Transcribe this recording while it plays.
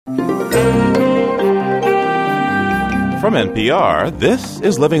From NPR, this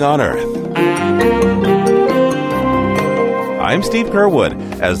is Living on Earth. I'm Steve Curwood.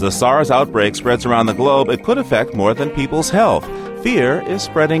 As the SARS outbreak spreads around the globe, it could affect more than people's health. Fear is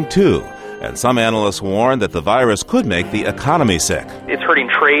spreading too, and some analysts warn that the virus could make the economy sick. It's hurting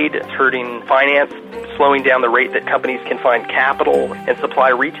trade, it's hurting finance, slowing down the rate that companies can find capital and supply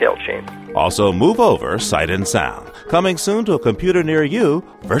retail chains. Also, move over, sight and sound. Coming soon to a computer near you,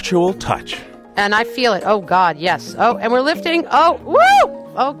 Virtual Touch. And I feel it. Oh, God, yes. Oh, and we're lifting. Oh,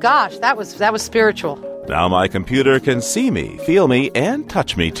 woo! Oh, gosh, that was spiritual. Now my computer can see me, feel me, and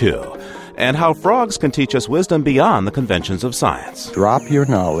touch me, too. And how frogs can teach us wisdom beyond the conventions of science. Drop your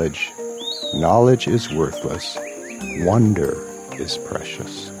knowledge. Knowledge is worthless. Wonder is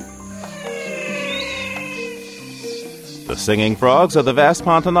precious. The singing frogs of the vast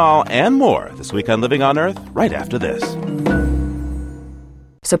Pantanal and more this week on Living on Earth, right after this.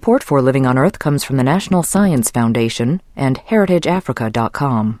 Support for Living on Earth comes from the National Science Foundation and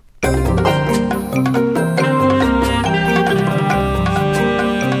heritageafrica.com.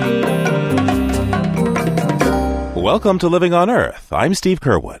 Welcome to Living on Earth. I'm Steve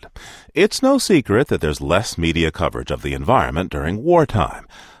Curwood. It's no secret that there's less media coverage of the environment during wartime,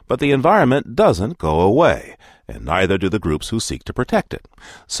 but the environment doesn't go away, and neither do the groups who seek to protect it.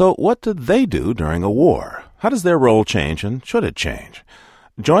 So what do they do during a war? How does their role change, and should it change?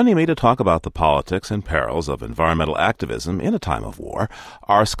 Joining me to talk about the politics and perils of environmental activism in a time of war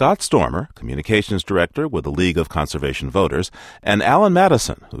are Scott Stormer, Communications Director with the League of Conservation Voters, and Alan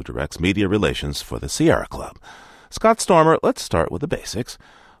Madison, who directs media relations for the Sierra Club. Scott Stormer, let's start with the basics.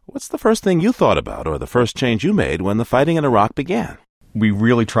 What's the first thing you thought about or the first change you made when the fighting in Iraq began? We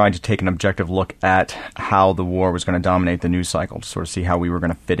really tried to take an objective look at how the war was going to dominate the news cycle to sort of see how we were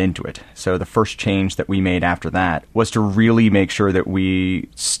going to fit into it. So the first change that we made after that was to really make sure that we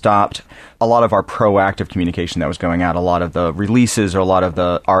stopped a lot of our proactive communication that was going out, a lot of the releases or a lot of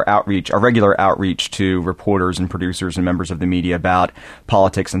our outreach, our regular outreach to reporters and producers and members of the media about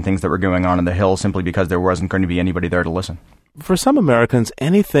politics and things that were going on in the Hill simply because there wasn't going to be anybody there to listen. For some Americans,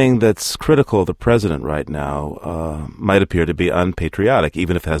 anything that's critical of the president right now might appear to be unpatriotic,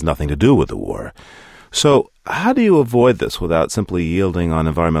 even if it has nothing to do with the war. So how do you avoid this without simply yielding on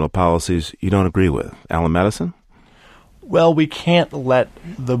environmental policies you don't agree with? Alan Madison? Well, we can't let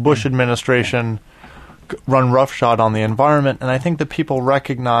the Bush administration run roughshod on the environment, and I think that people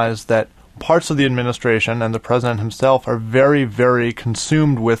recognize that parts of the administration and the president himself are very, very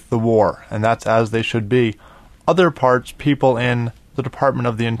consumed with the war, and that's as they should be. Other parts, people in the Department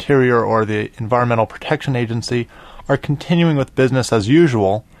of the Interior or the Environmental Protection Agency, are continuing with business as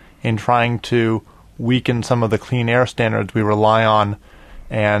usual in trying to weaken some of the clean air standards we rely on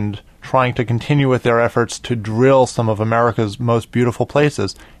and trying to continue with their efforts to drill some of America's most beautiful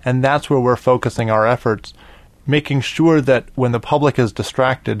places. And that's where we're focusing our efforts, making sure that when the public is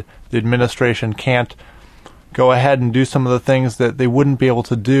distracted, the administration can't go ahead and do some of the things that they wouldn't be able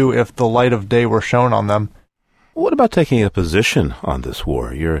to do if the light of day were shown on them. What about taking a position on this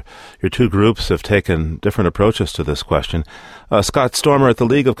war? Your two groups have taken different approaches to this question. Scott Stormer at the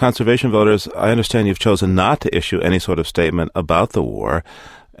League of Conservation Voters, I understand you've chosen not to issue any sort of statement about the war,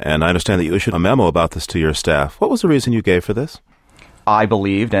 and I understand that you issued a memo about this to your staff. What was the reason you gave for this? I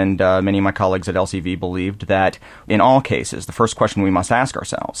believed, and many of my colleagues at LCV believed, that in all cases, the first question we must ask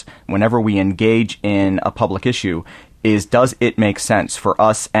ourselves, whenever we engage in a public issue, is does it make sense for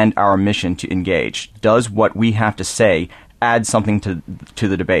us and our mission to engage? Does what we have to say add something to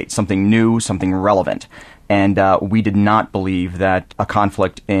the debate, something new, something relevant? And we did not believe that a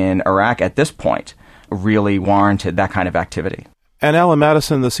conflict in Iraq at this point really warranted that kind of activity. And Alan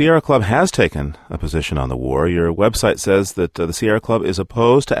Madison, the Sierra Club has taken a position on the war. Your website says that the Sierra Club is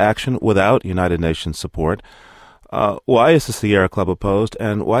opposed to action without United Nations support. Why is the Sierra Club opposed,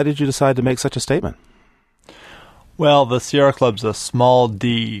 and why did you decide to make such a statement? Well, the Sierra Club's a small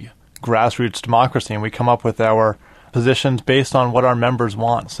d grassroots democracy, and we come up with our positions based on what our members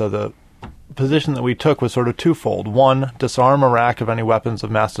want. So the position that we took was sort of twofold. One, disarm Iraq of any weapons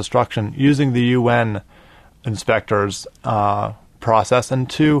of mass destruction using the UN inspectors process. And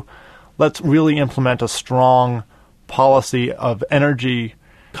two, let's really implement a strong policy of energy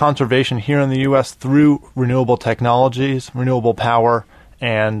conservation here in the U.S. through renewable technologies, renewable power,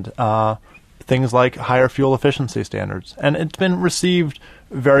 and things like higher fuel efficiency standards. And it's been received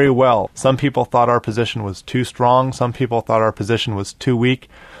very well. Some people thought our position was too strong. Some people thought our position was too weak.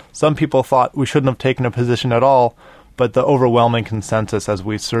 Some people thought we shouldn't have taken a position at all. But the overwhelming consensus as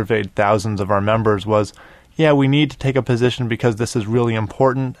we surveyed thousands of our members was, yeah, we need to take a position because this is really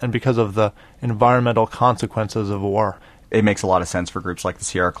important and because of the environmental consequences of war. it makes a lot of sense for groups like the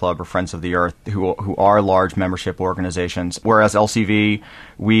Sierra Club or Friends of the Earth, who are large membership organizations. Whereas LCV,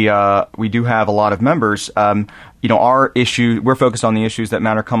 we do have a lot of members. Our issue, we're focused on the issues that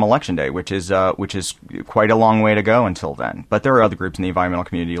matter come Election Day, which is quite a long way to go until then. But there are other groups in the environmental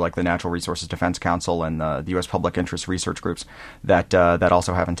community, like the Natural Resources Defense Council and the U.S. Public Interest Research Groups, that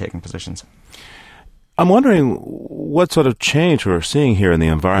also haven't taken positions. I'm wondering what sort of change we're seeing here in the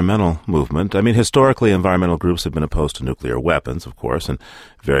environmental movement. I mean, historically, environmental groups have been opposed to nuclear weapons, of course, and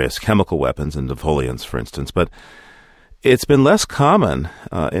various chemical weapons and defoliants, for instance. But it's been less common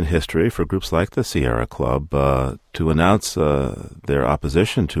in history for groups like the Sierra Club to announce their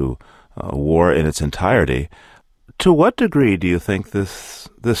opposition to war in its entirety. To what degree do you think this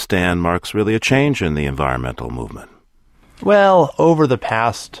stand marks really a change in the environmental movement? Well, over the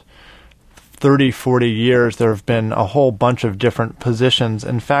past 30, 40 years, there have been a whole bunch of different positions.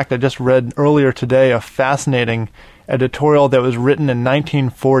 In fact, I just read earlier today a fascinating editorial that was written in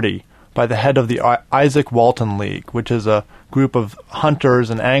 1940 by the head of the Isaac Walton League, which is a group of hunters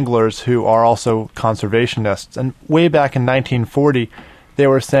and anglers who are also conservationists. And way back in 1940, they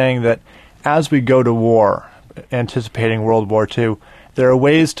were saying that as we go to war, anticipating World War II, there are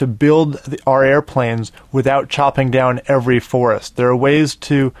ways to build our airplanes without chopping down every forest. There are ways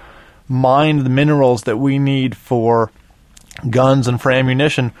to mine the minerals that we need for guns and for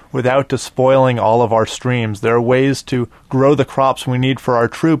ammunition without despoiling all of our streams. There are ways to grow the crops we need for our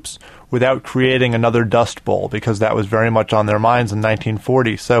troops without creating another Dust Bowl, because that was very much on their minds in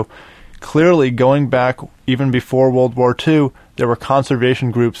 1940. So clearly, going back even before World War II, there were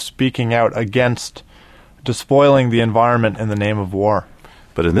conservation groups speaking out against despoiling the environment in the name of war.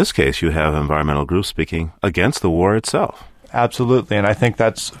 But in this case, you have environmental groups speaking against the war itself. Absolutely, and I think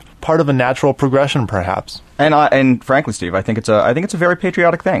that's part of a natural progression, perhaps. And frankly, Steve, I think it's a very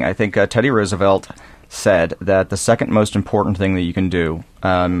patriotic thing. I think Teddy Roosevelt said that the second most important thing that you can do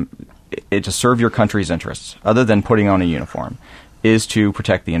to serve your country's interests, other than putting on a uniform, is to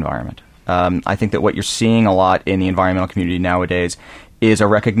protect the environment. I think that what you're seeing a lot in the environmental community nowadays is a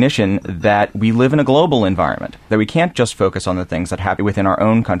recognition that we live in a global environment, that we can't just focus on the things that happen within our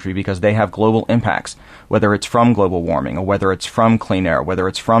own country because they have global impacts, whether it's from global warming or whether it's from clean air, whether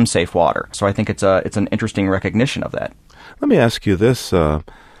it's from safe water. So I think it's an interesting recognition of that. Let me ask you this,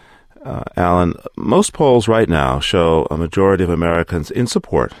 Alan. Most polls right now show a majority of Americans in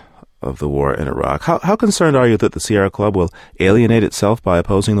support of the war in Iraq. How concerned are you that the Sierra Club will alienate itself by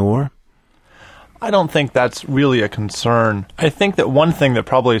opposing the war? I don't think that's really a concern. I think that one thing that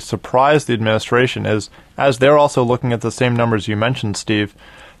probably surprised the administration is, as they're also looking at the same numbers you mentioned, Steve,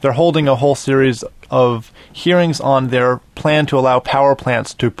 they're holding a whole series of hearings on their plan to allow power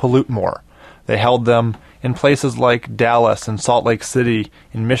plants to pollute more. They held them in places like Dallas and Salt Lake City,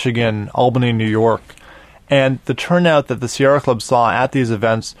 in Michigan, Albany, New York. And the turnout that the Sierra Club saw at these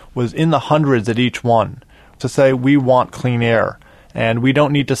events was in the hundreds at each one, to say we want clean air. And we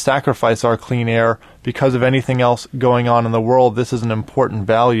don't need to sacrifice our clean air because of anything else going on in the world. This is an important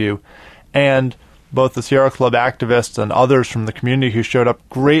value. And both the Sierra Club activists and others from the community who showed up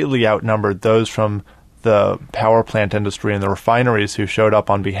greatly outnumbered those from the power plant industry and the refineries who showed up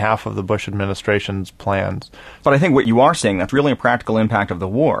on behalf of the Bush administration's plans. But I think what you are saying, that's really a practical impact of the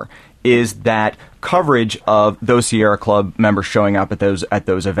war, is that coverage of those Sierra Club members showing up at those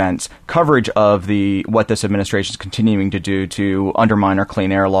events, coverage of what this administration is continuing to do to undermine our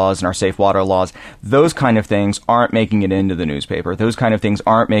clean air laws and our safe water laws, those kind of things aren't making it into the newspaper. Those kind of things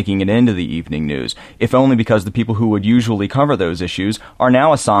aren't making it into the evening news, if only because the people who would usually cover those issues are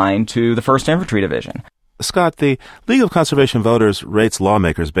now assigned to the 1st Infantry Division. Scott, the League of Conservation Voters rates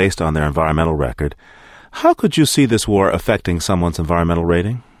lawmakers based on their environmental record. How could you see this war affecting someone's environmental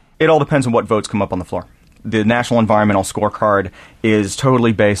rating? It all depends on what votes come up on the floor. The National Environmental Scorecard is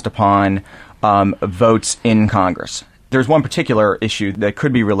totally based upon votes in Congress. There's one particular issue that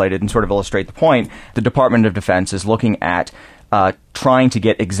could be related and sort of illustrate the point. The Department of Defense is looking at trying to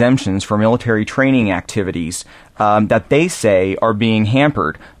get exemptions for military training activities that they say are being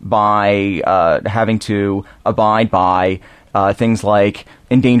hampered by having to abide by things like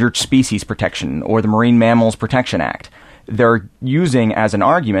Endangered Species Protection or the Marine Mammals Protection Act. They're using as an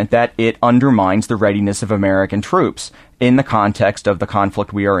argument that it undermines the readiness of American troops in the context of the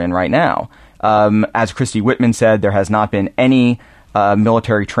conflict we are in right now. As Christy Whitman said, there has not been any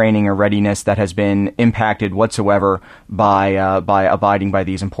military training or readiness that has been impacted whatsoever by abiding by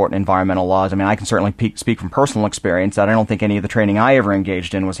these important environmental laws. I mean, I can certainly speak from personal experience that I don't think any of the training I ever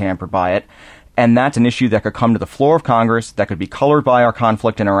engaged in was hampered by it. And that's an issue that could come to the floor of Congress, that could be colored by our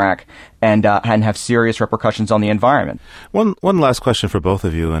conflict in Iraq, and have serious repercussions on the environment. One last question for both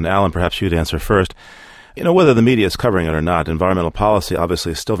of you, and Alan, perhaps you'd answer first. You know, whether the media is covering it or not, environmental policy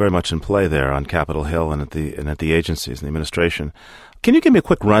obviously is still very much in play there on Capitol Hill and at the agencies and the administration. Can you give me a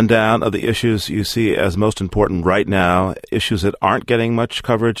quick rundown of the issues you see as most important right now, issues that aren't getting much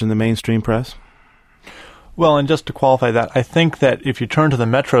coverage in the mainstream press? Well, and just to qualify that, I think that if you turn to the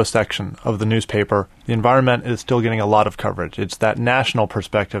metro section of the newspaper, the environment is still getting a lot of coverage. It's that national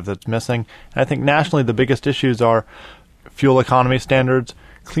perspective that's missing. And I think nationally the biggest issues are fuel economy standards,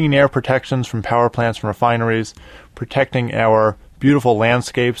 clean air protections from power plants and refineries, protecting our beautiful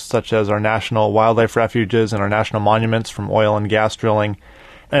landscapes such as our national wildlife refuges and our national monuments from oil and gas drilling,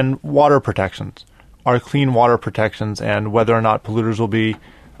 and water protections, our clean water protections and whether or not polluters will be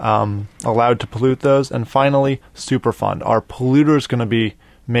allowed to pollute those. And finally, Superfund. Are polluters going to be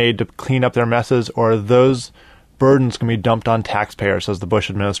made to clean up their messes, or are those burdens going to be dumped on taxpayers as the Bush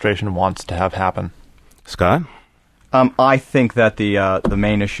administration wants to have happen? Scott? I think that the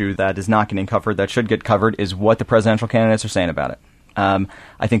main issue that is not getting covered, that should get covered, is what the presidential candidates are saying about it.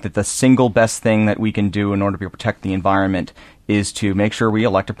 I think that the single best thing that we can do in order to protect the environment is to make sure we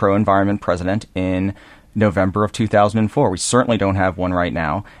elect a pro-environment president in November of 2004. We certainly don't have one right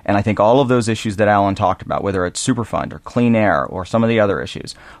now. And I think all of those issues that Alan talked about, whether it's Superfund or clean air or some of the other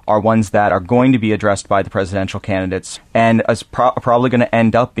issues, are ones that are going to be addressed by the presidential candidates and is probably going to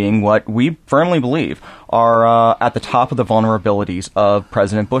end up being what we firmly believe are at the top of the vulnerabilities of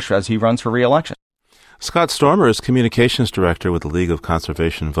President Bush as he runs for re-election. Scott Stormer is Communications Director with the League of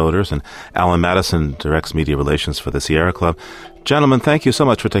Conservation Voters, and Alan Madison directs media relations for the Sierra Club. Gentlemen, thank you so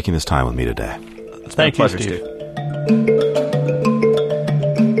much for taking this time with me today. Thank you, Steve.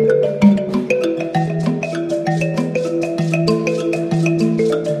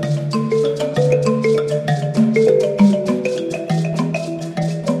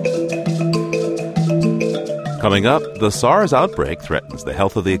 Coming up, the SARS outbreak threatens the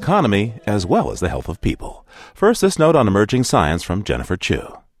health of the economy as well as the health of people. First, this note on emerging science from Jennifer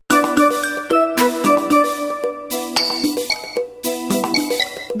Chu.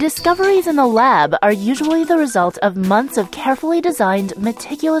 Discoveries in the lab are usually the result of months of carefully designed,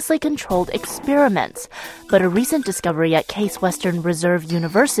 meticulously controlled experiments. But a recent discovery at Case Western Reserve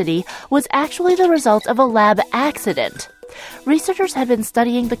University was actually the result of a lab accident. Researchers had been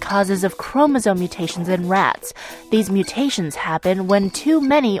studying the causes of chromosome mutations in rats. These mutations happen when too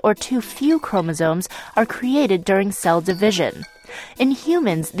many or too few chromosomes are created during cell division. In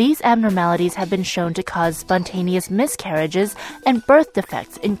humans, these abnormalities have been shown to cause spontaneous miscarriages and birth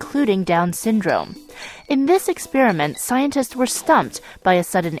defects, including Down syndrome. In this experiment, scientists were stumped by a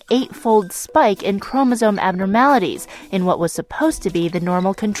sudden 8-fold spike in chromosome abnormalities in what was supposed to be the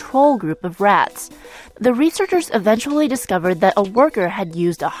normal control group of rats. The researchers eventually discovered that a worker had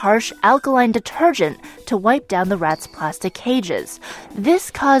used a harsh alkaline detergent to wipe down the rats' plastic cages. This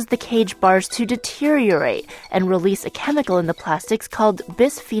caused the cage bars to deteriorate and release a chemical in the plastics called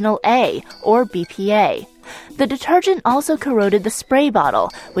bisphenol A, or BPA. The detergent also corroded the spray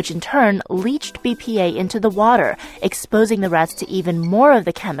bottle, which in turn leached BPA into the water, exposing the rats to even more of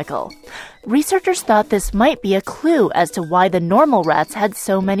the chemical. Researchers thought this might be a clue as to why the normal rats had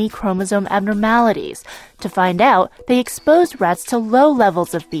so many chromosome abnormalities. To find out, they exposed rats to low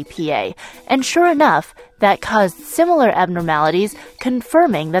levels of BPA, and sure enough, that caused similar abnormalities,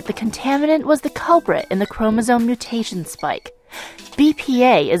 confirming that the contaminant was the culprit in the chromosome mutation spike.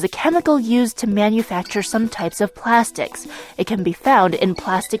 BPA is a chemical used to manufacture some types of plastics. It can be found in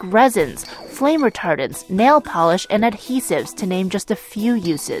plastic resins, flame retardants, nail polish, and adhesives, to name just a few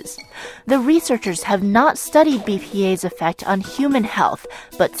uses. The researchers have not studied BPA's effect on human health,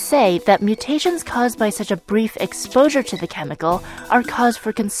 but say that mutations caused by such a brief exposure to the chemical are cause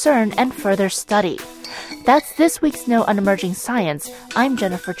for concern and further study. That's this week's Note on Emerging Science. I'm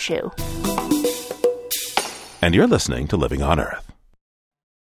Jennifer Chu. And you're listening to Living on Earth.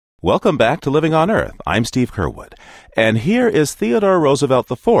 Welcome back to Living on Earth. I'm Steve Kerwood. And here is Theodore Roosevelt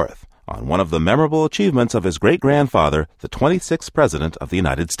IV on one of the memorable achievements of his great-grandfather, the 26th President of the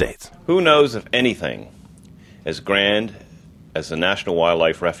United States. Who knows of anything as grand as the National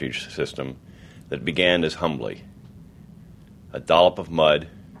Wildlife Refuge system that began as humbly? A dollop of mud,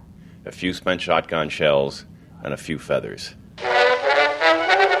 a few spent shotgun shells, and a few feathers.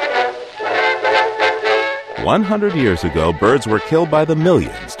 100 years ago, birds were killed by the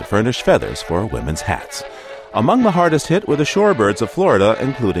millions to furnish feathers for women's hats. Among the hardest hit were the shorebirds of Florida,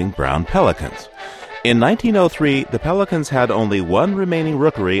 including brown pelicans. In 1903, the pelicans had only one remaining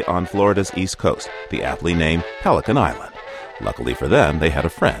rookery on Florida's east coast, the aptly named Pelican Island. Luckily for them, they had a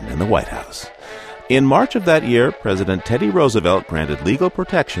friend in the White House. In March of that year, President Teddy Roosevelt granted legal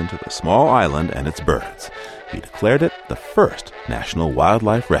protection to the small island and its birds. He declared it the first national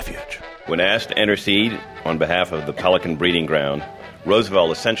wildlife refuge. When asked to intercede on behalf of the pelican breeding ground,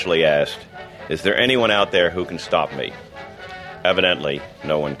 Roosevelt essentially asked, "Is there anyone out there who can stop me?" Evidently,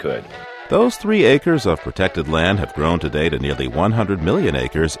 no one could. Those 3 acres of protected land have grown today to nearly 100 million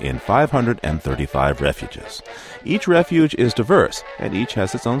acres in 535 refuges. Each refuge is diverse, and each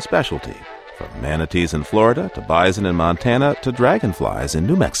has its own specialty, from manatees in Florida to bison in Montana to dragonflies in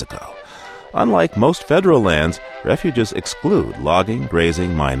New Mexico. Unlike most federal lands, refuges exclude logging,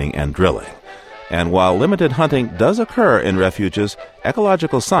 grazing, mining, and drilling. And while limited hunting does occur in refuges,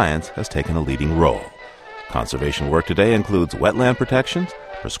 ecological science has taken a leading role. Conservation work today includes wetland protections,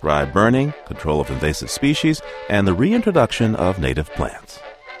 prescribed burning, control of invasive species, and the reintroduction of native plants.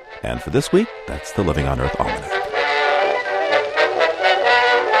 And for this week, that's the Living on Earth Almanac.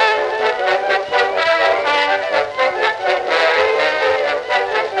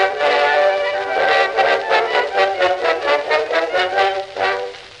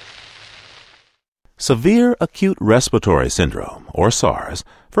 Severe acute respiratory syndrome, or SARS,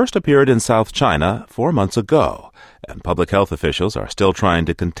 first appeared in South China 4 months ago, and public health officials are still trying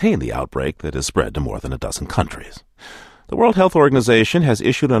to contain the outbreak that has spread to more than a dozen countries. The World Health Organization has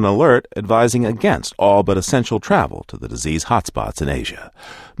issued an alert advising against all but essential travel to the disease hotspots in Asia.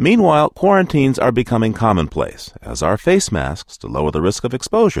 Meanwhile, quarantines are becoming commonplace, as are face masks to lower the risk of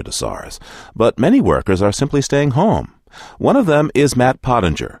exposure to SARS. But many workers are simply staying home. One of them is Matt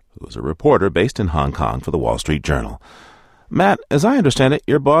Pottinger, who is a reporter based in Hong Kong for the Wall Street Journal. Matt, as I understand it,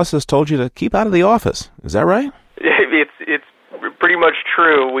 your boss has told you to keep out of the office. Is that right? It's pretty much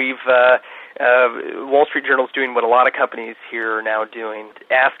true. We've Wall Street Journal is doing what a lot of companies here are now doing,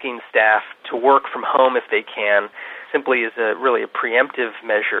 asking staff to work from home if they can, simply as really a preemptive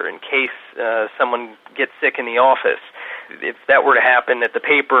measure in case someone gets sick in the office. If that were to happen at the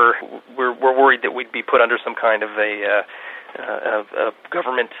paper, we're worried that we'd be put under some kind of a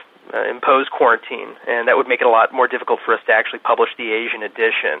government-imposed quarantine, and that would make it a lot more difficult for us to actually publish the Asian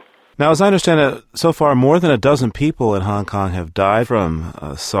edition. Now, as I understand it, so far more than a dozen people in Hong Kong have died from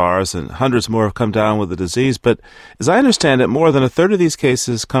SARS, and hundreds more have come down with the disease. But as I understand it, more than a third of these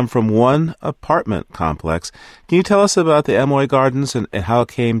cases come from one apartment complex. Can you tell us about the Amoy Gardens and how it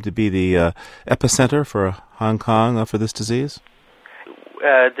came to be the epicenter for Hong Kong for this disease?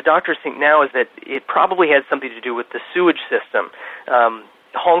 The doctors think now is that it probably had something to do with the sewage system.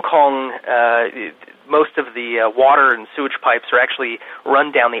 Hong Kong, most of the water and sewage pipes are actually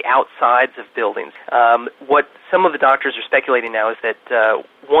run down the outsides of buildings. What some of the doctors are speculating now is that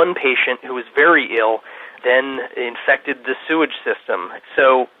one patient who was very ill then infected the sewage system.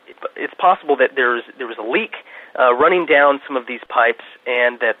 So it's possible that there was a leak running down some of these pipes,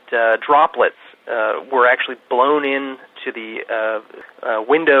 and that droplets were actually blown in to the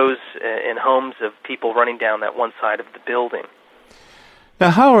windows and homes of people running down that one side of the building. Now,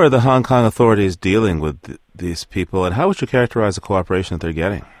 how are the Hong Kong authorities dealing with these people, and how would you characterize the cooperation that they're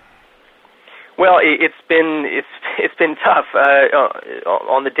getting? Well, it's been tough.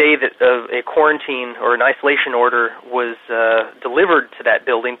 On the day that a quarantine or an isolation order was delivered to that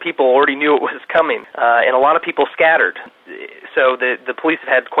building, people already knew it was coming, and a lot of people scattered. So the police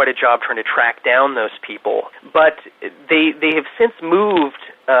have had quite a job trying to track down those people. But they have since moved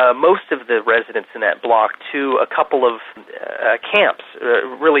most of the residents in that block to a couple of camps,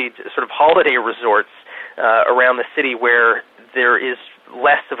 really sort of holiday resorts around the city where there is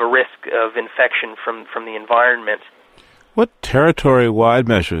less of a risk of infection from the environment. What territory-wide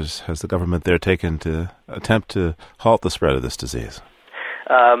measures has the government there taken to attempt to halt the spread of this disease?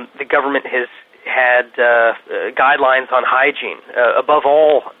 The government has had guidelines on hygiene. Above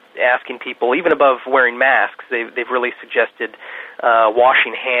all, asking people, even above wearing masks, they've really suggested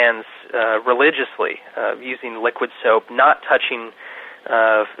washing hands religiously, using liquid soap, not touching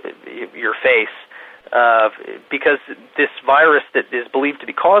your face. Because this virus that is believed to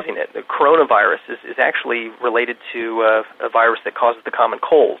be causing it, the coronavirus, is actually related to a virus that causes the common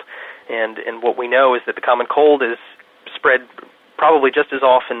cold. And what we know is that the common cold is spread probably just as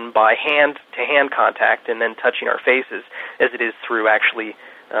often by hand-to-hand contact and then touching our faces as it is through actually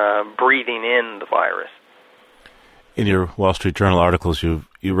breathing in the virus. In your Wall Street Journal articles, you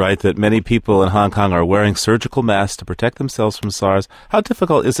write that many people in Hong Kong are wearing surgical masks to protect themselves from SARS. How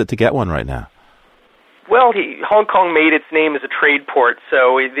difficult is it to get one right now? Well, Hong Kong made its name as a trade port,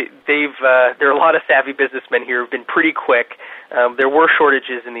 so there are a lot of savvy businessmen here who've been pretty quick. There were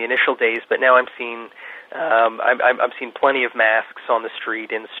shortages in the initial days, but now I'm seeing plenty of masks on the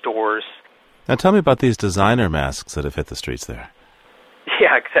street in stores. Now, tell me about these designer masks that have hit the streets there.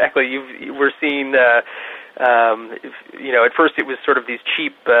 Yeah, exactly. We're seeing, at first it was sort of these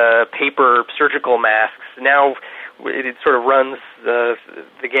cheap paper surgical masks. Now It sort of runs the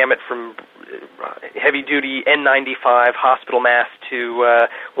gamut from heavy-duty N95 hospital masks to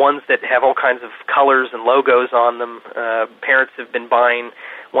ones that have all kinds of colors and logos on them. Parents have been buying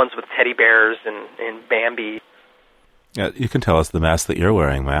ones with teddy bears and Bambi. You can tell us the mask that you're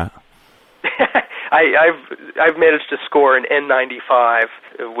wearing, Matt. I've managed to score an N95,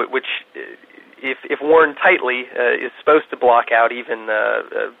 which, if worn tightly, is supposed to block out even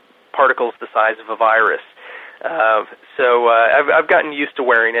particles the size of a virus. So I've gotten used to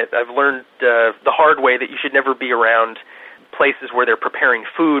wearing it. I've learned the hard way that you should never be around places where they're preparing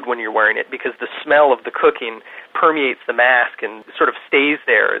food when you're wearing it, because the smell of the cooking permeates the mask and sort of stays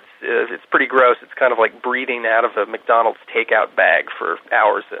there. It's pretty gross. It's kind of like breathing out of a McDonald's takeout bag for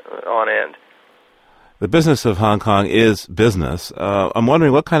hours on end. The business of Hong Kong is business. I'm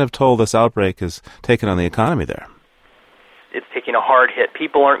wondering what kind of toll this outbreak has taken on the economy there. It's taking a hard hit.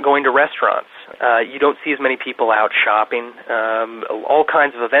 People aren't going to restaurants. You don't see as many people out shopping. All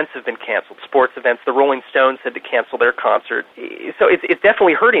kinds of events have been canceled, sports events. The Rolling Stones had to cancel their concert. So it's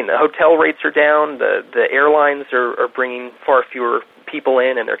definitely hurting. The hotel rates are down. The airlines are bringing far fewer people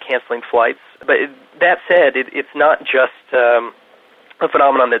in, and they're canceling flights. But that said, it's not just a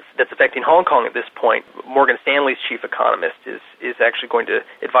phenomenon that's affecting Hong Kong at this point. Morgan Stanley's chief economist is actually going to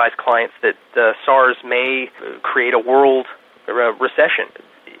advise clients that SARS may create a world recession.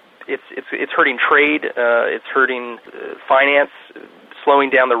 It's hurting trade, it's hurting finance, slowing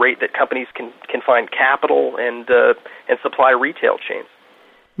down the rate that companies can find capital and supply retail chains.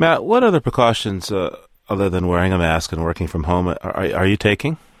 Matt, what other precautions other than wearing a mask and working from home are you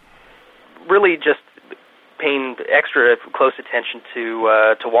taking? Really, just paying extra close attention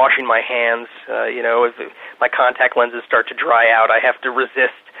to washing my hands. If my contact lenses start to dry out, I have to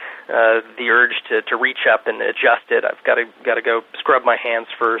resist the urge to reach up and adjust it. I've got to go scrub my hands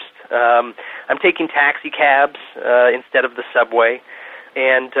first. I'm taking taxi cabs instead of the subway.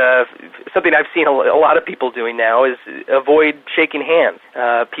 And something I've seen a lot of people doing now is avoid shaking hands.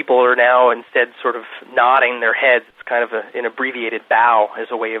 People are now instead sort of nodding their heads. It's kind of an abbreviated bow as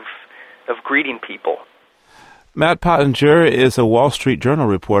a way of greeting people. Matt Pottinger is a Wall Street Journal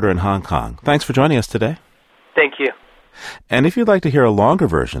reporter in Hong Kong. Thanks for joining us today. Thank you. And if you'd like to hear a longer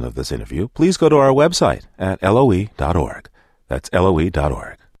version of this interview, please go to our website at loe.org. That's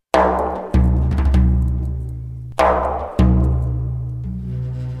loe.org.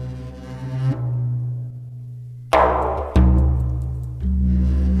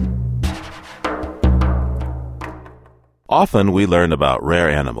 Often we learn about rare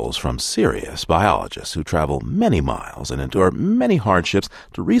animals from serious biologists who travel many miles and endure many hardships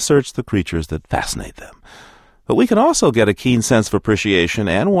to research the creatures that fascinate them. But we can also get a keen sense of appreciation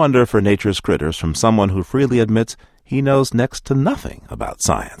and wonder for nature's critters from someone who freely admits he knows next to nothing about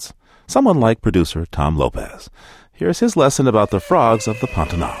science. Someone like producer Tom Lopez. Here's his lesson about the frogs of the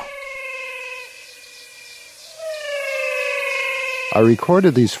Pantanal. I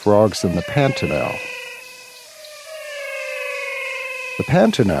recorded these frogs in the Pantanal. The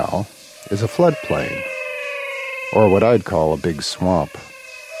Pantanal is a floodplain, or what I'd call a big swamp.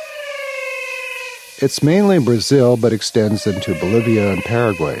 It's mainly Brazil, but extends into Bolivia and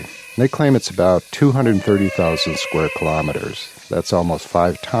Paraguay. They claim it's about 230,000 square kilometers. That's almost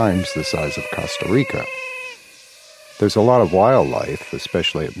 5 times the size of Costa Rica. There's a lot of wildlife,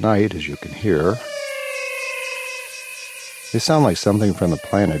 especially at night, as you can hear. They sound like something from the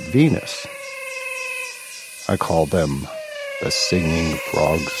planet Venus. I call them the singing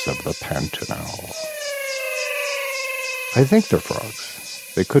frogs of the Pantanal. I think they're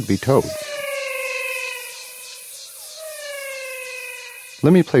frogs. They could be toads.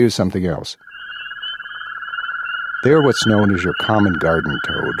 Let me play you something else. They're what's known as your common garden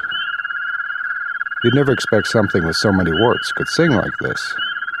toad. You'd never expect something with so many warts could sing like this.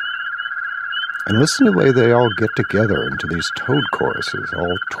 And listen to the way they all get together into these toad choruses,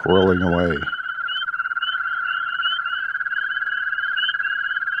 all twirling away.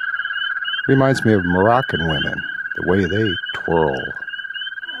 Reminds me of Moroccan women, the way they twirl.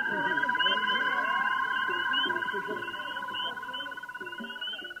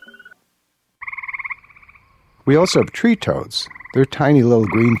 We also have tree toads. They're tiny little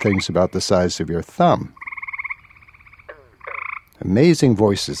green things about the size of your thumb. Amazing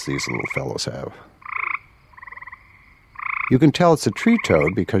voices these little fellows have. You can tell it's a tree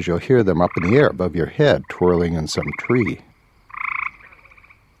toad because you'll hear them up in the air above your head twirling in some tree.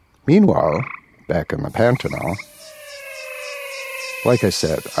 Meanwhile, back in the Pantanal, like I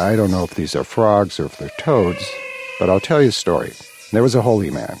said, I don't know if these are frogs or if they're toads, but I'll tell you a story. There was a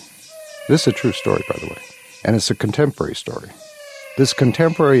holy man. This is a true story, by the way, and it's a contemporary story. This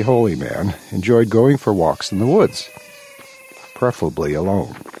contemporary holy man enjoyed going for walks in the woods, preferably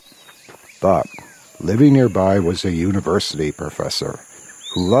alone. But living nearby was a university professor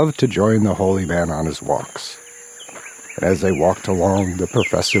who loved to join the holy man on his walks. And as they walked along, the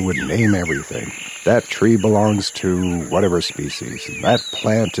professor would name everything. That tree belongs to whatever species, and that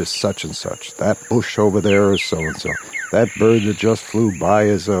plant is such and such. That bush over there is so-and-so. That bird that just flew by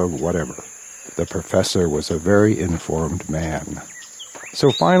is a whatever. The professor was a very informed man. So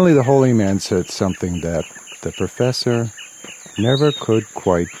finally the holy man said something that the professor never could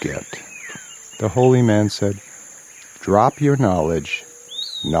quite get. The holy man said, "Drop your knowledge.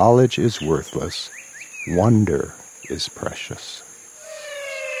 Knowledge is worthless. Wonder is precious."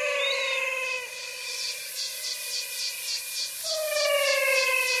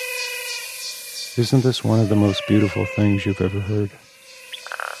 Isn't this one of the most beautiful things you've ever heard?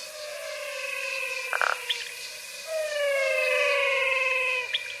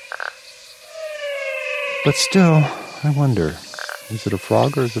 But still, I wonder, is it a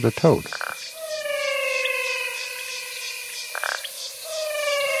frog or is it a toad?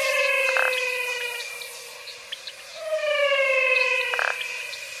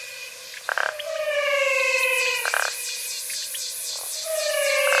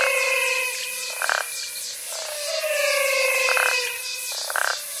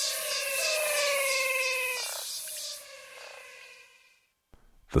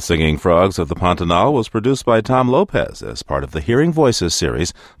 The Singing Frogs of the Pantanal was produced by Tom Lopez as part of the Hearing Voices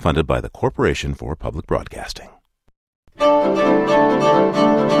series funded by the Corporation for Public Broadcasting.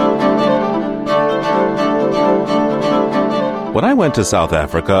 When I went to South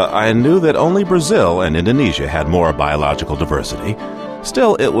Africa, I knew that only Brazil and Indonesia had more biological diversity.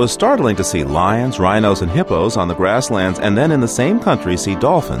 Still, it was startling to see lions, rhinos, and hippos on the grasslands and then in the same country see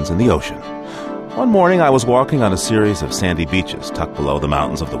dolphins in the ocean. One morning I was walking on a series of sandy beaches tucked below the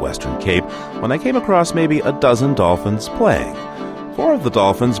mountains of the Western Cape when I came across maybe a dozen dolphins playing. 4 of the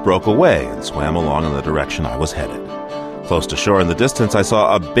dolphins broke away and swam along in the direction I was headed. Close to shore in the distance I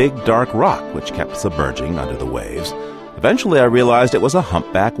saw a big dark rock which kept submerging under the waves. Eventually I realized it was a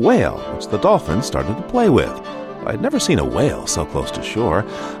humpback whale, which the dolphins started to play with. I'd never seen a whale so close to shore.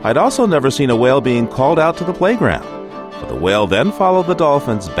 I'd also never seen a whale being called out to the playground. But the whale then followed the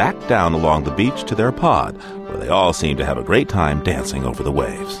dolphins back down along the beach to their pod, where they all seemed to have a great time dancing over the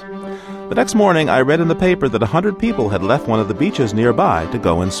waves. The next morning, I read in the paper that 100 people had left one of the beaches nearby to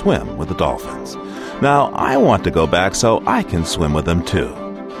go and swim with the dolphins. Now, I want to go back so I can swim with them too.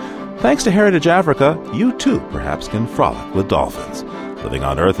 Thanks to Heritage Africa, you too perhaps can frolic with dolphins. Living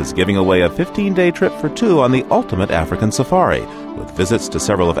on Earth is giving away a 15-day trip for 2 on the ultimate African safari, with visits to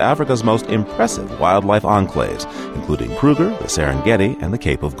several of Africa's most impressive wildlife enclaves, including Kruger, the Serengeti, and the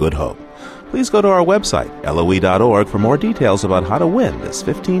Cape of Good Hope. Please go to our website, LOE.org, for more details about how to win this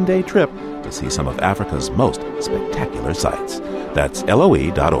 15-day trip to see some of Africa's most spectacular sights. That's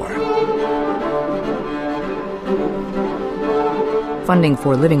LOE.org. Funding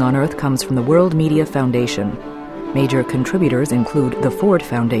for Living on Earth comes from the World Media Foundation. Major contributors include the Ford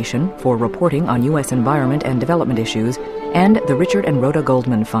Foundation for reporting on U.S. environment and development issues and the Richard and Rhoda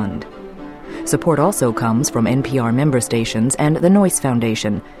Goldman Fund. Support also comes from NPR member stations and the Noyce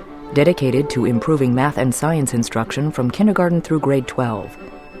Foundation, dedicated to improving math and science instruction from kindergarten through grade 12,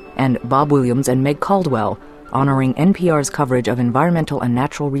 and Bob Williams and Meg Caldwell, honoring NPR's coverage of environmental and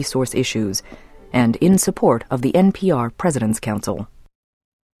natural resource issues, and in support of the NPR President's Council.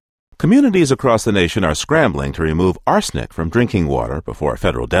 Communities across the nation are scrambling to remove arsenic from drinking water before a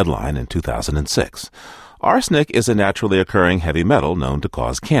federal deadline in 2006. Arsenic is a naturally occurring heavy metal known to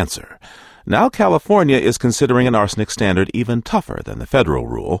cause cancer. Now California is considering an arsenic standard even tougher than the federal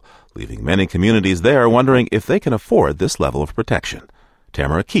rule, leaving many communities there wondering if they can afford this level of protection.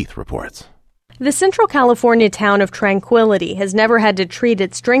 Tamara Keith reports. The Central California town of Tranquility has never had to treat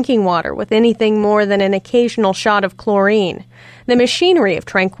its drinking water with anything more than an occasional shot of chlorine. The machinery of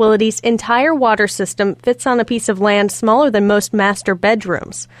Tranquility's entire water system fits on a piece of land smaller than most master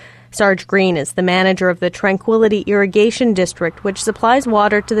bedrooms. Sarge Green is the manager of the Tranquility Irrigation District, which supplies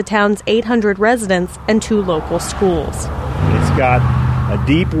water to the town's 800 residents and 2 local schools. It's got a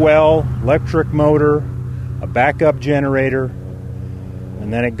deep well, electric motor, a backup generator,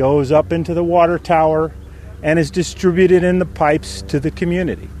 and then it goes up into the water tower and is distributed in the pipes to the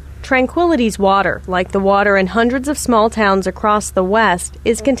community. Tranquility's water, like the water in hundreds of small towns across the West,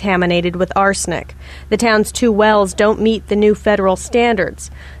 is contaminated with arsenic. The town's 2 wells don't meet the new federal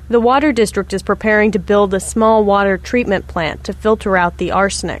standards. The water district is preparing to build a small water treatment plant to filter out the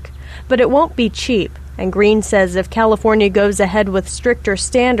arsenic. But it won't be cheap, and Green says if California goes ahead with stricter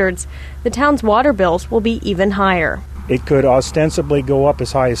standards, the town's water bills will be even higher. it could ostensibly go up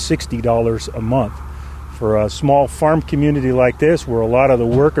as high as $60 a month. For a small farm community like this, where a lot of the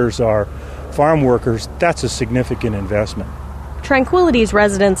workers are farm workers, that's a significant investment. Tranquility's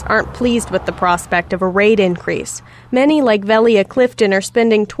residents aren't pleased with the prospect of a rate increase. Many, like Velia Clifton, are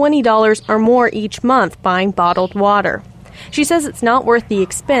spending $20 or more each month buying bottled water. She says it's not worth the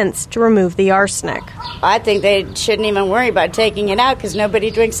expense to remove the arsenic. I think they shouldn't even worry about taking it out because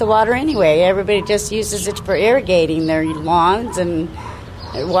nobody drinks the water anyway. Everybody just uses it for irrigating their lawns and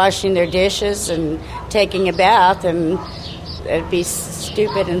washing their dishes and taking a bath, and it'd be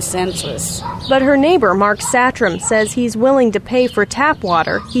stupid and senseless. But her neighbor, Mark Satram, says he's willing to pay for tap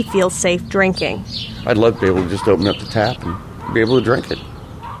water he feels safe drinking. I'd love to be able to just open up the tap and be able to drink it.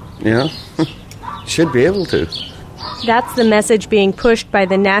 You know? Should be able to. That's the message being pushed by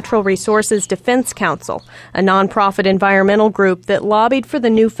the Natural Resources Defense Council, a nonprofit environmental group that lobbied for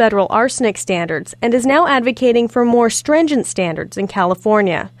the new federal arsenic standards and is now advocating for more stringent standards in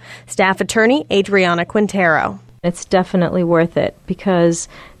California. Staff attorney Adriana Quintero. It's definitely worth it because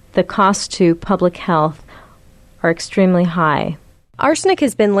the costs to public health are extremely high. Arsenic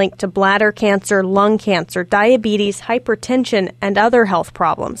has been linked to bladder cancer, lung cancer, diabetes, hypertension, and other health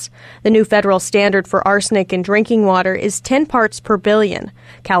problems. The new federal standard for arsenic in drinking water is 10 parts per billion.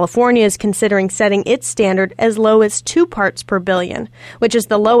 California is considering setting its standard as low as 2 parts per billion, which is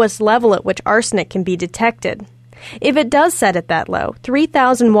the lowest level at which arsenic can be detected. If it does set it that low,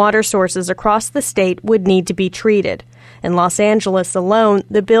 3,000 water sources across the state would need to be treated. In Los Angeles alone,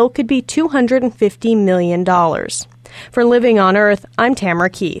 the bill could be $250 million. For Living on Earth, I'm Tamara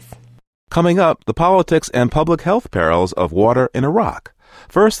Keith. Coming up, the politics and public health perils of water in Iraq.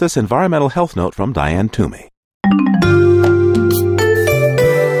 First, this environmental health note from Diane Toomey.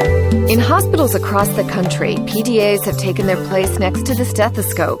 In hospitals across the country, PDAs have taken their place next to the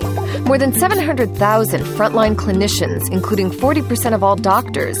stethoscope. More than 700,000 frontline clinicians, including 40% of all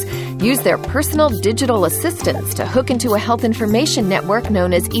doctors, use their personal digital assistants to hook into a health information network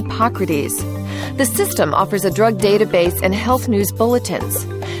known as Hippocrates. The system offers a drug database and health news bulletins.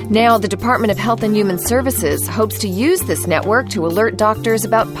 Now, the Department of Health and Human Services hopes to use this network to alert doctors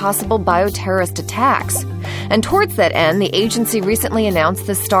about possible bioterrorist attacks. And towards that end, the agency recently announced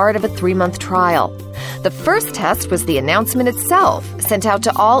the start of a 3-month trial. The first test was the announcement itself, sent out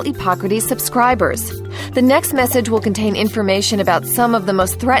to all Hippocrates subscribers. The next message will contain information about some of the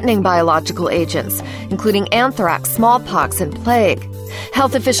most threatening biological agents, including anthrax, smallpox, and plague.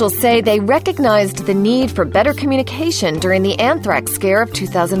 Health officials say they recognized the need for better communication during the anthrax scare of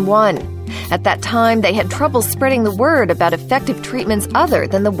 2001. At that time, they had trouble spreading the word about effective treatments other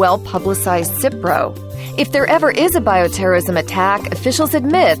than the well-publicized Cipro. If there ever is a bioterrorism attack, officials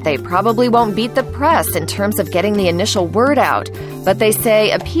admit they probably won't beat the press in terms of getting the initial word out. But they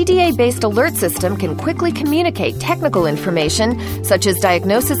say a PDA-based alert system can quickly communicate technical information, such as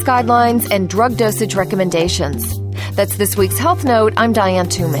diagnosis guidelines and drug dosage recommendations. That's this week's Health Note. I'm Diane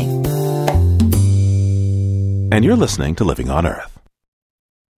Toomey. And you're listening to Living on Earth.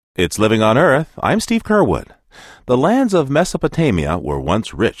 It's Living on Earth. I'm Steve Kerwood. The lands of Mesopotamia were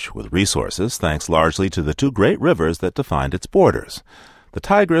once rich with resources thanks largely to the 2 great rivers that defined its borders. The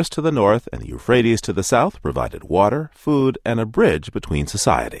Tigris to the north and the Euphrates to the south provided water, food, and a bridge between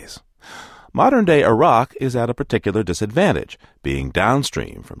societies. Modern-day Iraq is at a particular disadvantage, being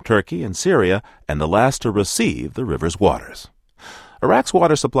downstream from Turkey and Syria and the last to receive the river's waters. Iraq's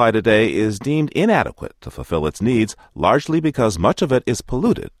water supply today is deemed inadequate to fulfill its needs, largely because much of it is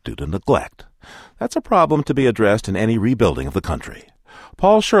polluted due to neglect. That's a problem to be addressed in any rebuilding of the country.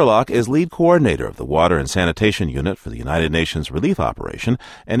 Paul Sherlock is lead coordinator of the Water and Sanitation Unit for the United Nations Relief Operation,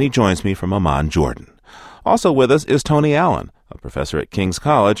 and he joins me from Amman, Jordan. Also with us is Tony Allen, a professor at King's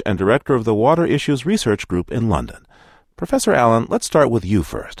College and director of the Water Issues Research Group in London. Professor Allen, let's start with you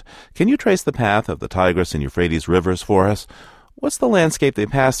first. Can you trace the path of the Tigris and Euphrates rivers for us? What's the landscape they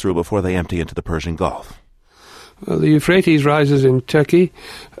pass through before they empty into the Persian Gulf? Well, the Euphrates rises in Turkey,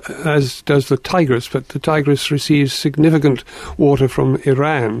 as does the Tigris, but the Tigris receives significant water from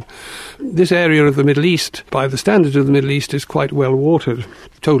Iran. This area of the Middle East, by the standards of the Middle East, is quite well watered.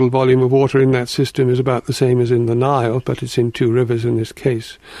 Total volume of water in that system is about the same as in the Nile, but it's in 2 rivers in this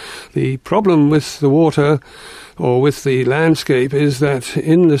case. The problem with the water, or with the landscape, is that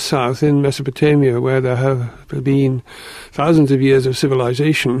in the south, in Mesopotamia, where there have been thousands of years of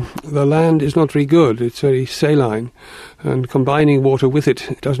civilization, the land is not very good. It's very saline. saline, and combining water with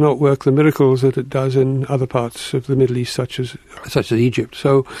it does not work the miracles that it does in other parts of the Middle East, such as Egypt.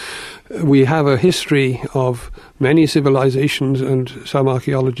 So we have a history of many civilizations, and some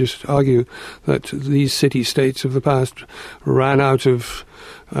archaeologists argue that these city-states of the past ran out of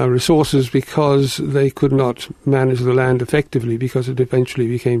resources because they could not manage the land effectively because it eventually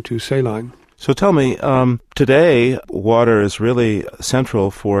became too saline. So tell me, today water is really central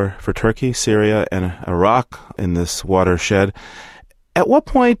for Turkey, Syria, and Iraq in this watershed. At what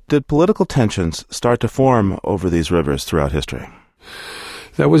point did political tensions start to form over these rivers throughout history?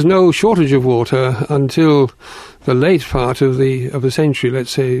 There was no shortage of water until the late part of the century, let's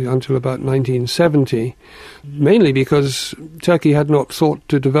say until about 1970, mainly because Turkey had not thought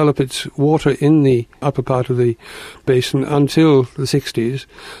to develop its water in the upper part of the basin until the 60s.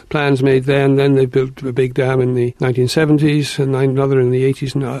 Plans made then they built a big dam in the 1970s, and another in the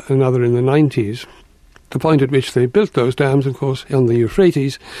 80s, and another in the 90s. The point at which they built those dams, of course, on the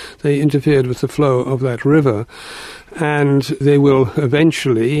Euphrates, they interfered with the flow of that river. And they will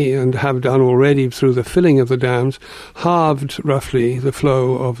eventually, and have done already through the filling of the dams, halved roughly the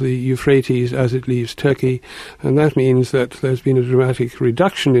flow of the Euphrates as it leaves Turkey. And that means that there's been a dramatic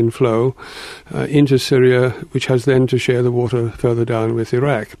reduction in flow into Syria, which has then to share the water further down with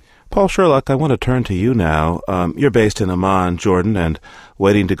Iraq. Paul Sherlock, I want to turn to you now. You're based in Amman, Jordan, and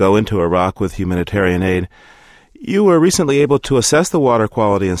waiting to go into Iraq with humanitarian aid. You were recently able to assess the water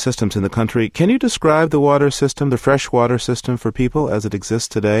quality and systems in the country. Can you describe the water system, the fresh water system for people as it exists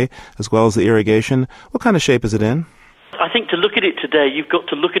today, as well as the irrigation? What kind of shape is it in? I think to look at it today, you've got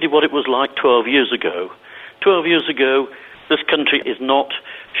to look at it what it was like 12 years ago. 12 years ago, this country is not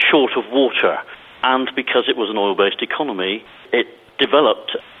short of water, and because it was an oil-based economy, it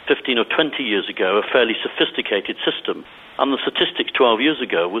developed 15 or 20 years ago a fairly sophisticated system. And the statistics 12 years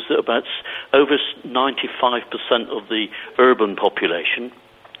ago was that about over 95% of the urban population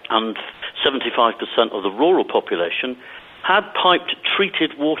and 75% of the rural population had piped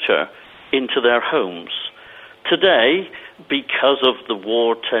treated water into their homes. Today, because of the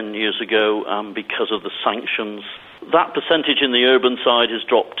war 10 years ago and because of the sanctions, that percentage in the urban side has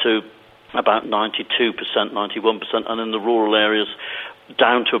dropped to about 92%, 91%, and in the rural areas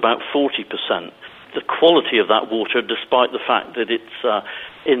down to about 40%. The quality of that water, despite the fact that it's,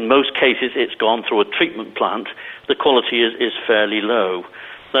 in most cases, it's gone through a treatment plant, the quality is fairly low.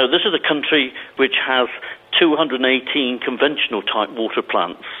 Now, this is a country which has 218 conventional type water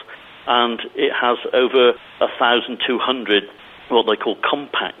plants, and it has over 1,200 what they call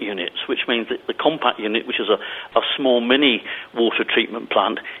compact units, which means that the compact unit, which is a small mini water treatment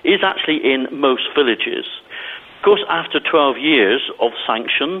plant, is actually in most villages. Of course, after 12 years of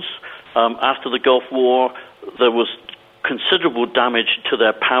sanctions, after the Gulf War, there was considerable damage to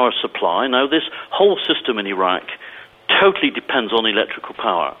their power supply. Now, this whole system in Iraq totally depends on electrical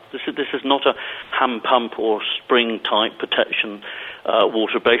power. This is not a hand pump or spring type protection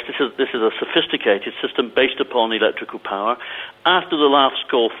water base. This is a sophisticated system based upon electrical power. After the last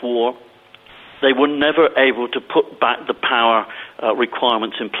Gulf War, they were never able to put back the power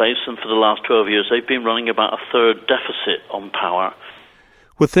requirements in place, and for the last 12 years they've been running about a third deficit on power.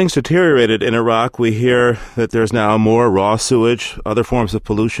 With things deteriorated in Iraq, we hear that there's now more raw sewage, other forms of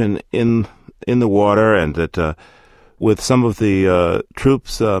pollution in the water, and that with some of the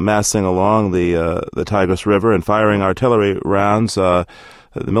troops massing along the Tigris River and firing artillery rounds, the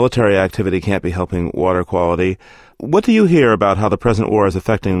military activity can't be helping water quality. What do you hear about how the present war is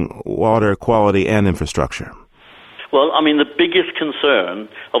affecting water quality and infrastructure? Well, I mean, the biggest concern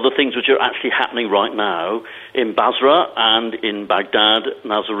of the things which are actually happening right now in Basra and in Baghdad,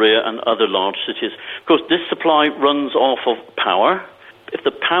 Nasiriyah, and other large cities, of course, this supply runs off of power. If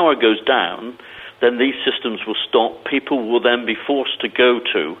the power goes down, then these systems will stop. People will then be forced to go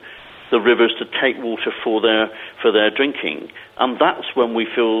to the rivers to take water for their drinking. And that's when we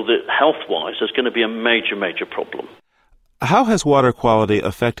feel that health-wise there's going to be a major, major problem. How has water quality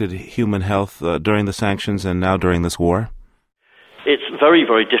affected human health during the sanctions and now during this war? It's very,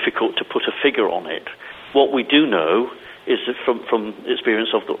 very difficult to put a figure on it. What we do know is that from experience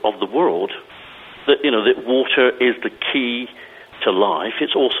of the world, that that water is the key to life.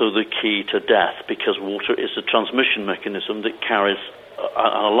 It's also the key to death, because water is the transmission mechanism that carries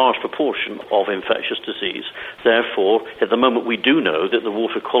a large proportion of infectious disease. Therefore, at the moment we do know that the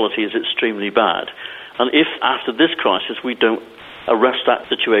water quality is extremely bad. And if after this crisis we don't arrest that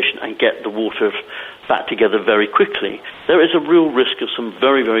situation and get the water back together very quickly, there is a real risk of some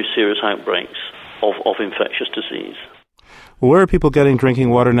very, very serious outbreaks of infectious disease. Where are people getting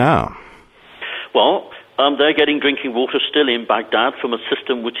drinking water now? Well, They're getting drinking water still in Baghdad from a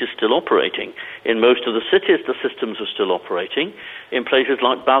system which is still operating. In most of the cities, the systems are still operating. In places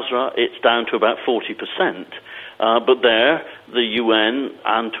like Basra, it's down to about 40%. But there, the UN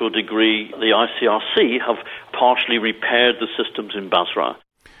and to a degree the ICRC have partially repaired the systems in Basra.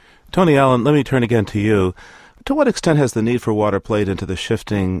 Tony Allen, let me turn again to you. To what extent has the need for water played into the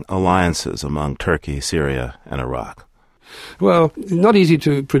shifting alliances among Turkey, Syria, and Iraq? Well, not easy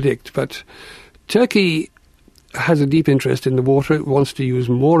to predict, but Turkey has a deep interest in the water. It wants to use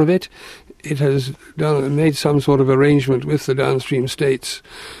more of it. It has made some sort of arrangement with the downstream states,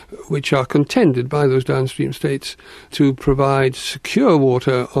 which are contended by those downstream states, to provide secure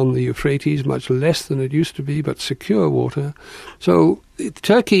water on the Euphrates, much less than it used to be, but secure water. So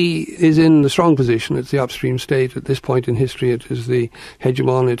Turkey is in the strong position. It's the upstream state. At this point in history, it is the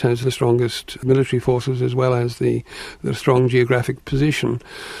hegemon. It has the strongest military forces as well as the strong geographic position.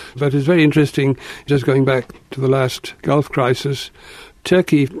 But it's very interesting, just going back to the last Gulf crisis,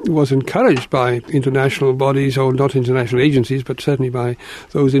 Turkey was encouraged by international bodies, or not international agencies, but certainly by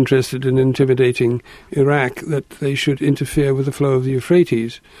those interested in intimidating Iraq, that they should interfere with the flow of the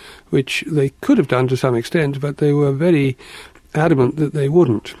Euphrates, which they could have done to some extent, but they were very adamant that they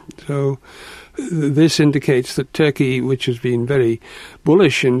wouldn't. So this indicates that Turkey, which has been very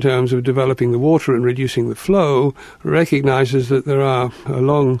bullish in terms of developing the water and reducing the flow, recognizes that there are a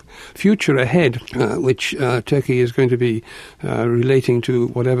long future ahead, which Turkey is going to be relating to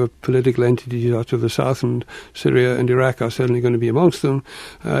whatever political entities are to the south, and Syria and Iraq are certainly going to be amongst them.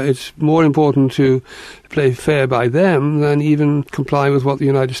 It's more important to play fair by them than even comply with what the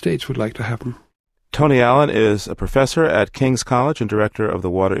United States would like to happen. Tony Allen is a professor at King's College and director of the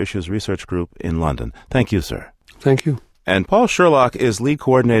Water Issues Research Group in London. Thank you, sir. Thank you. And Paul Sherlock is lead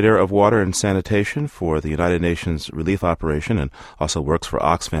coordinator of water and sanitation for the United Nations Relief Operation and also works for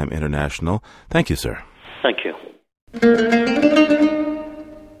Oxfam International. Thank you, sir. Thank you.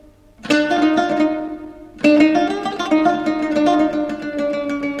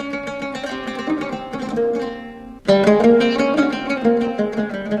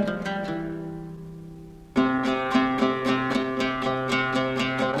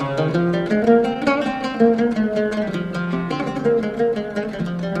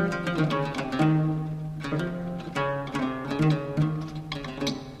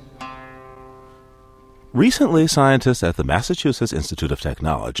 Recently, scientists at the Massachusetts Institute of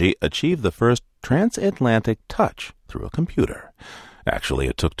Technology achieved the first transatlantic touch through a computer. Actually,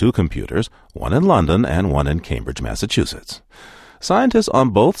 it took two computers, one in London and one in Cambridge, Massachusetts. Scientists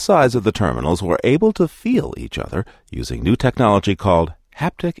on both sides of the terminals were able to feel each other using new technology called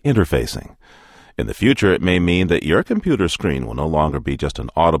haptic interfacing. In the future, it may mean that your computer screen will no longer be just an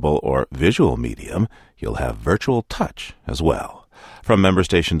audible or visual medium. You'll have virtual touch as well. From member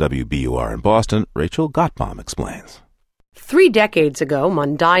station WBUR in Boston, Rachel Gottbaum explains. 3 decades ago,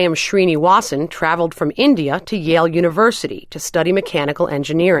 Mandayam Srinivasan traveled from India to Yale University to study mechanical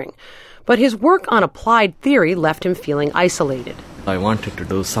engineering. But his work on applied theory left him feeling isolated. I wanted to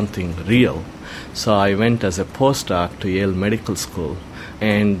do something real, so I went as a postdoc to Yale Medical School.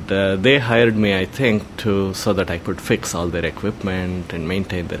 And they hired me, I think, so that I could fix all their equipment and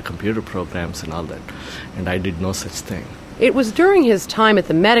maintain their computer programs and all that. And I did no such thing. It was during his time at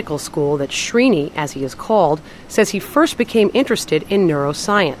the medical school that Srini, as he is called, says he first became interested in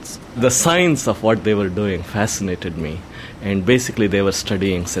neuroscience. The science of what they were doing fascinated me, and basically they were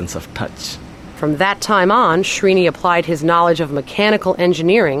studying sense of touch. From that time on, Srini applied his knowledge of mechanical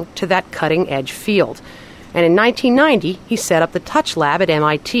engineering to that cutting-edge field. And in 1990, he set up the Touch Lab at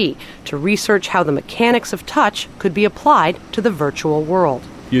MIT to research how the mechanics of touch could be applied to the virtual world.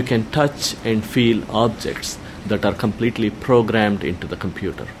 You can touch and feel objects that are completely programmed into the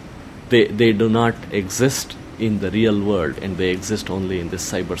computer. They do not exist in the real world, and they exist only in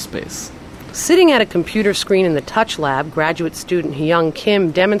this cyberspace. Sitting at a computer screen in the Touch Lab, graduate student Hyung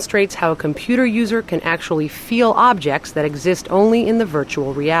Kim demonstrates how a computer user can actually feel objects that exist only in the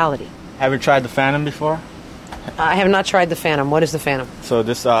virtual reality. Have you tried the Phantom before? I have not tried the Phantom. What is the Phantom? So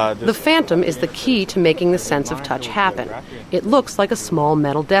The Phantom is the key to making the sense of touch happen. It looks like a small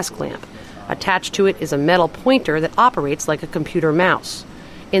metal desk lamp. Attached to it is a metal pointer that operates like a computer mouse.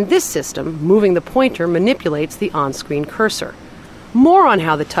 In this system, moving the pointer manipulates the on-screen cursor. More on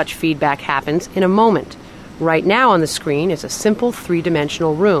how the touch feedback happens in a moment. Right now on the screen is a simple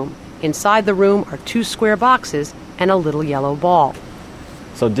 3-dimensional room. Inside the room are 2 square boxes and a little yellow ball.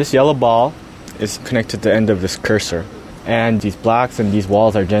 So this yellow ball is connected to the end of this cursor. And these blocks and these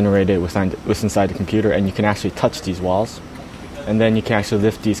walls are generated within inside the computer, and you can actually touch these walls. And then you can actually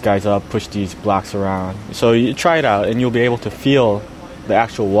lift these guys up, push these blocks around. So you try it out, and you'll be able to feel the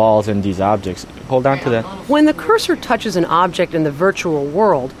actual walls and these objects hold on to that. When the cursor touches an object in the virtual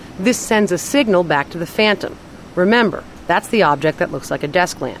world, this sends a signal back to the phantom. Remember, that's the object that looks like a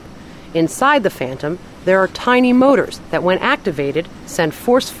desk lamp. Inside the phantom, there are tiny motors that, when activated, send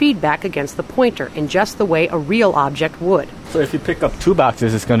force feedback against the pointer in just the way a real object would. So if you pick up 2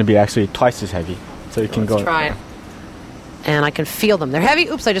 boxes, it's going to be actually twice as heavy. So you can go. Let's try it. And I can feel them. They're heavy.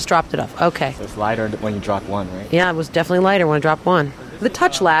 Oops, I just dropped it off. Okay. So it's lighter when you drop 1, right? Yeah, it was definitely lighter when I dropped 1. The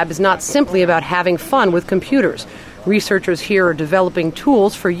Touch Lab is not simply about having fun with computers. Researchers here are developing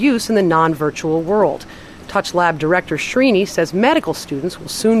tools for use in the non-virtual world. Touch Lab Director Srini says medical students will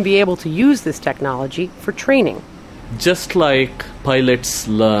soon be able to use this technology for training. Just like pilots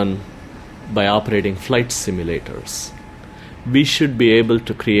learn by operating flight simulators, we should be able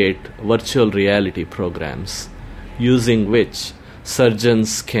to create virtual reality programs using which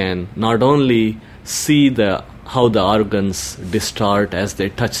surgeons can not only see how the organs distort as they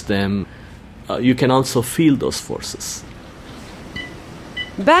touch them, you can also feel those forces.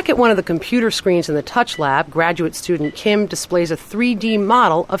 Back at one of the computer screens in the Touch Lab, graduate student Kim displays a 3D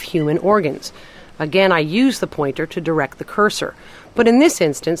model of human organs. Again, I use the pointer to direct the cursor. But in this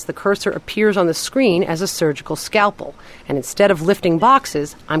instance, the cursor appears on the screen as a surgical scalpel. And instead of lifting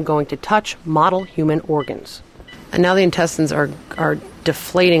boxes, I'm going to touch model human organs. And now the intestines are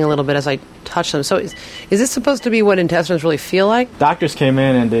deflating a little bit as I touch them. So is this supposed to be what intestines really feel like? Doctors came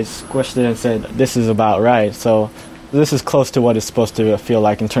in and they squished it and said, this is about right. So this is close to what it's supposed to feel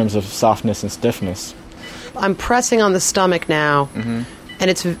like in terms of softness and stiffness. I'm pressing on the stomach now, and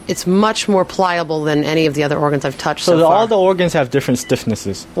it's much more pliable than any of the other organs I've touched so far. All the organs have different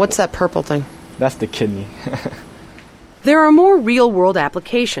stiffnesses. What's that purple thing? That's the kidney. There are more real-world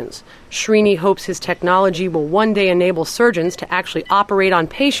applications. Srini hopes his technology will one day enable surgeons to actually operate on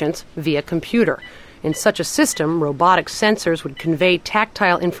patients via computer. In such a system, robotic sensors would convey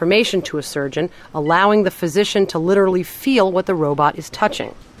tactile information to a surgeon, allowing the physician to literally feel what the robot is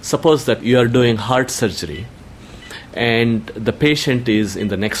touching. Suppose that you are doing heart surgery and the patient is in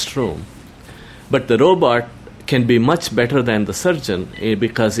the next room, but the robot can be much better than the surgeon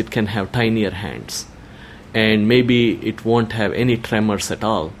because it can have tinier hands. And maybe it won't have any tremors at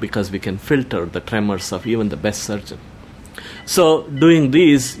all because we can filter the tremors of even the best surgeon. So doing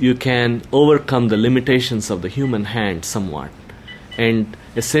these, you can overcome the limitations of the human hand somewhat and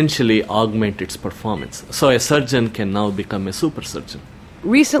essentially augment its performance. So a surgeon can now become a super surgeon.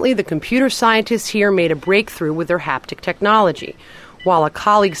 Recently, the computer scientists here made a breakthrough with their haptic technology. While a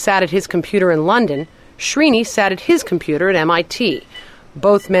colleague sat at his computer in London, Srini sat at his computer at MIT.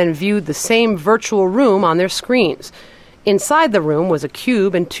 Both men viewed the same virtual room on their screens. Inside the room was a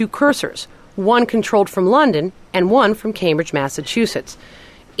cube and 2 cursors, one controlled from London and one from Cambridge, Massachusetts.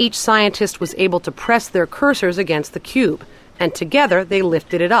 Each scientist was able to press their cursors against the cube, and together they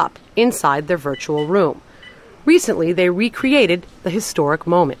lifted it up inside their virtual room. Recently, they recreated the historic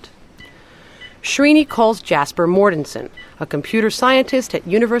moment. Srini calls Jasper Mortensen, a computer scientist at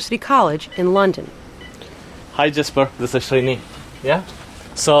University College in London. Hi, Jasper. This is Srini. Yeah?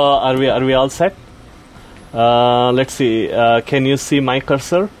 So, are we all set? Let's see. Can you see my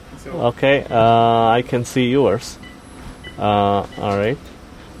cursor? Okay. I can see yours. All right.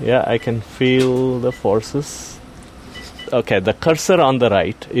 Yeah, I can feel the forces. Okay, the cursor on the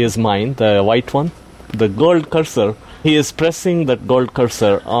right is mine, the white one. The gold cursor, he is pressing the gold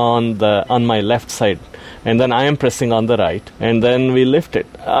cursor on my left side, and then I am pressing on the right, and then we lift it.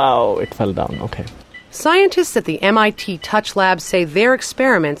 Oh, it fell down. Okay. Scientists at the MIT Touch Lab say their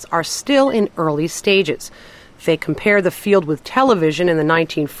experiments are still in early stages. They compare the field with television in the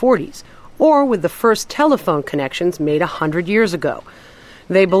 1940s, or with the first telephone connections made 100 years ago.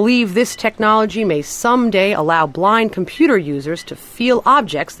 They believe this technology may someday allow blind computer users to feel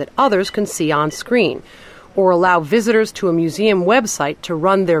objects that others can see on screen, or allow visitors to a museum website to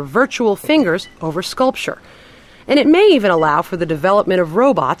run their virtual fingers over sculpture. And it may even allow for the development of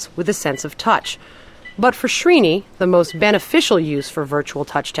robots with a sense of touch. But for Srini, the most beneficial use for virtual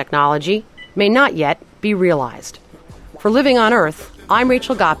touch technology may not yet be realized. For Living on Earth, I'm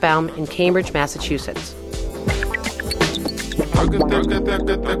Rachel Gottbaum in Cambridge, Massachusetts.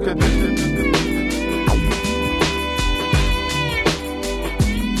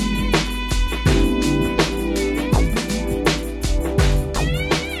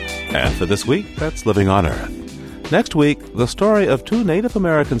 And for this week, that's Living on Earth. Next week, the story of 2 Native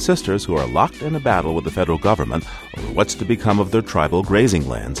American sisters who are locked in a battle with the federal government over what's to become of their tribal grazing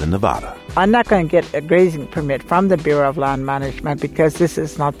lands in Nevada. I'm not going to get a grazing permit from the Bureau of Land Management because this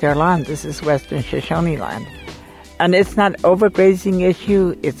is not their land. This is Western Shoshone land. And it's not overgrazing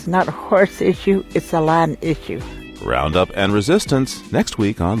issue, it's not horse issue, it's a land issue. Roundup and Resistance next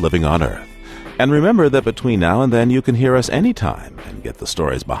week on Living on Earth. And remember that between now and then you can hear us anytime and get the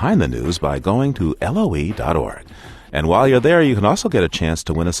stories behind the news by going to LOE.org. And while you're there, you can also get a chance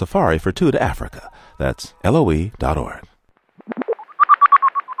to win a safari for 2 to Africa. That's LOE.org.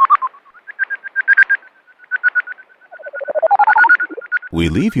 We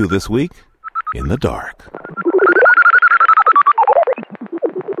leave you this week in the dark.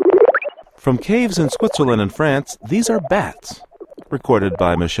 From caves in Switzerland and France, these are bats, recorded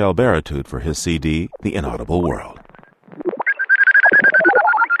by Michel Baratude for his CD, The Inaudible World.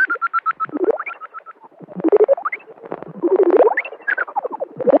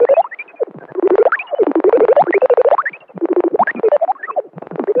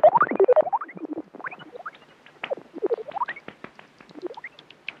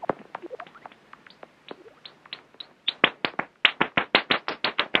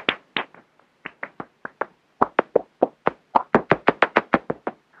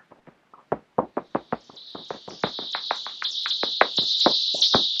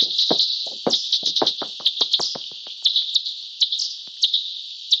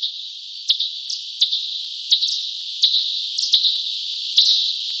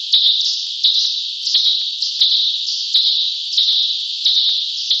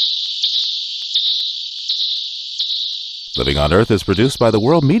 Living on Earth is produced by the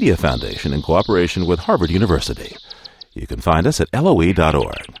World Media Foundation in cooperation with Harvard University. You can find us at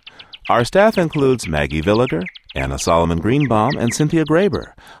LOE.org. Our staff includes Maggie Villiger, Anna Solomon Greenbaum, and Cynthia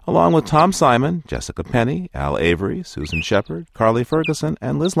Graber, along with Tom Simon, Jessica Penny, Al Avery, Susan Shepard, Carly Ferguson,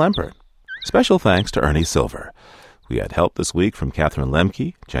 and Liz Lempert. Special thanks to Ernie Silver. We had help this week from Catherine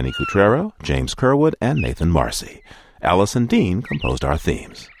Lemke, Jenny Cutrero, James Kerwood, and Nathan Marcy. Allison Dean composed our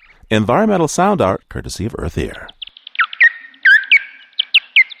themes. Environmental sound art courtesy of Earth Ear.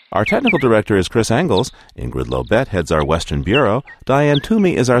 Our technical director is Chris Engels. Ingrid Lobet heads our Western Bureau. Diane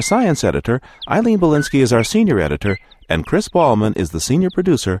Toomey is our science editor. Eileen Belinsky is our senior editor. And Chris Ballman is the senior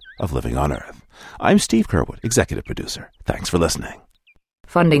producer of Living on Earth. I'm Steve Kerwood, executive producer. Thanks for listening.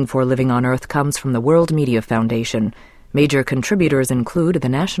 Funding for Living on Earth comes from the World Media Foundation. Major contributors include the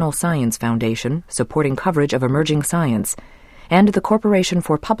National Science Foundation, supporting coverage of emerging science, and the Corporation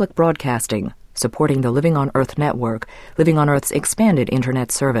for Public Broadcasting, supporting the Living on Earth network, Living on Earth's expanded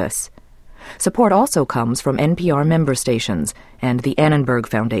Internet service. Support also comes from NPR member stations and the Annenberg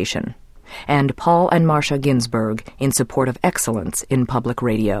Foundation, and Paul and Marcia Ginsberg in support of excellence in public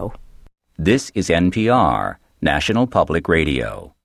radio. This is NPR, National Public Radio.